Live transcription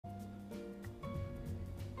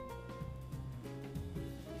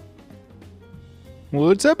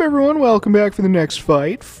What's up, everyone? Welcome back for the next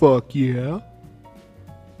fight. Fuck yeah.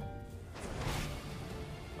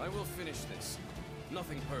 I will finish this.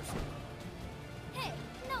 Nothing personal. Hey,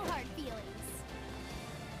 no hard feelings.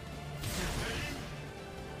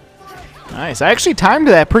 Nice. I actually timed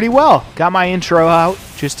that pretty well. Got my intro out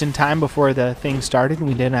just in time before the thing started.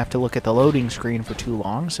 We didn't have to look at the loading screen for too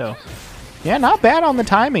long, so yeah, not bad on the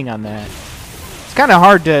timing on that. It's kind of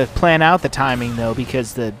hard to plan out the timing, though,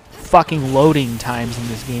 because the fucking loading times in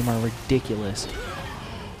this game are ridiculous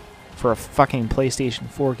for a fucking PlayStation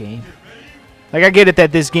 4 game. Like, I get it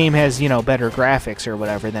that this game has, you know, better graphics or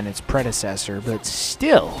whatever than its predecessor, but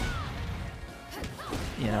still,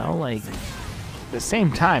 you know, like, at the same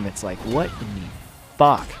time, it's like, what in the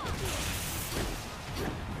fuck?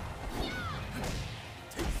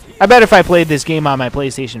 I bet if I played this game on my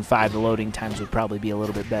PlayStation 5, the loading times would probably be a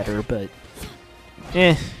little bit better, but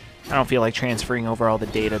I don't feel like transferring over all the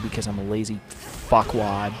data because I'm a lazy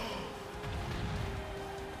fuckwad.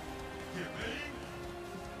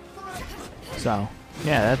 So,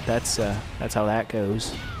 yeah, that's how that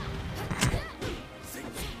goes.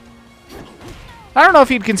 I don't know if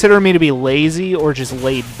you'd consider me to be lazy or just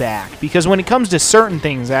laid back, because when it comes to certain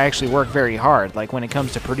things, I actually work very hard. Like when it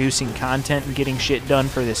comes to producing content and getting shit done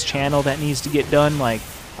for this channel that needs to get done, like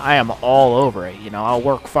I am all over it. You know, I'll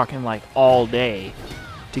work fucking like all day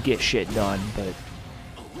to get shit done, but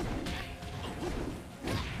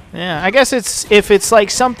yeah, I guess if it's like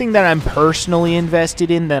something that I'm personally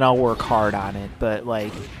invested in, then I'll work hard on it, but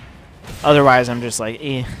like otherwise I'm just like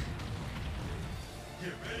you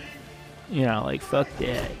know, like fuck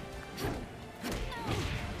that.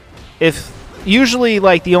 If usually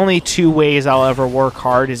like the only two ways I'll ever work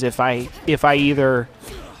hard is if I either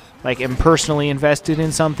like am personally invested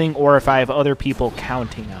in something or if I have other people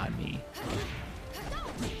counting on me.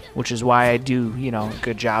 Which is why I do, you know, a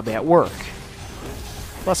good job at work.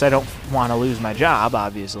 Plus, I don't want to lose my job,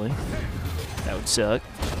 obviously. That would suck.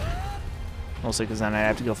 Mostly because then I'd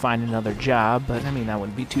have to go find another job, but, I mean, that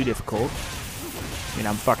wouldn't be too difficult. I mean,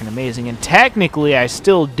 I'm fucking amazing. And technically, I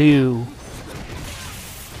still do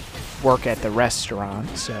work at the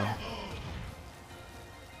restaurant, so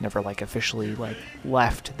never, like, officially, like,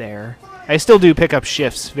 left there. I still do pick up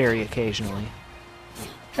shifts very occasionally.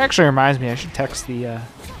 Actually reminds me, I should text the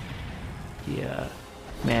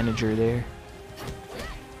manager there.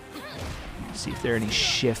 See if there are any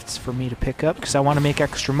shifts for me to pick up, because I want to make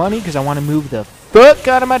extra money, because I want to move the fuck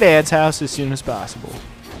out of my dad's house as soon as possible.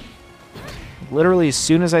 Literally, as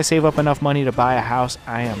soon as I save up enough money to buy a house,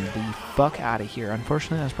 I am the fuck out of here.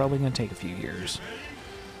 Unfortunately, that's probably going to take a few years.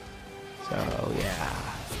 So, yeah.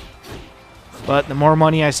 But the more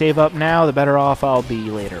money I save up now, the better off I'll be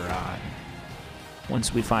later on.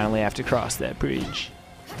 Once we finally have to cross that bridge.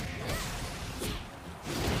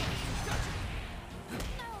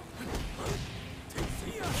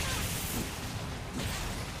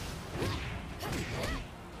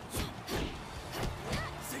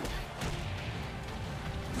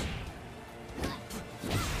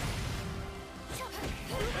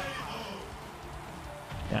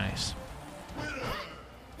 Nice.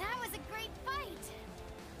 That was a great fight.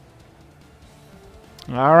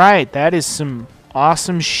 All right, that is some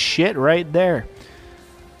awesome shit right there.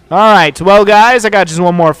 All right, well, guys, I got just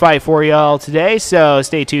one more fight for y'all today, so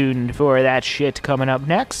stay tuned for that shit coming up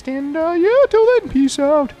next. And, yeah, till then, peace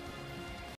out.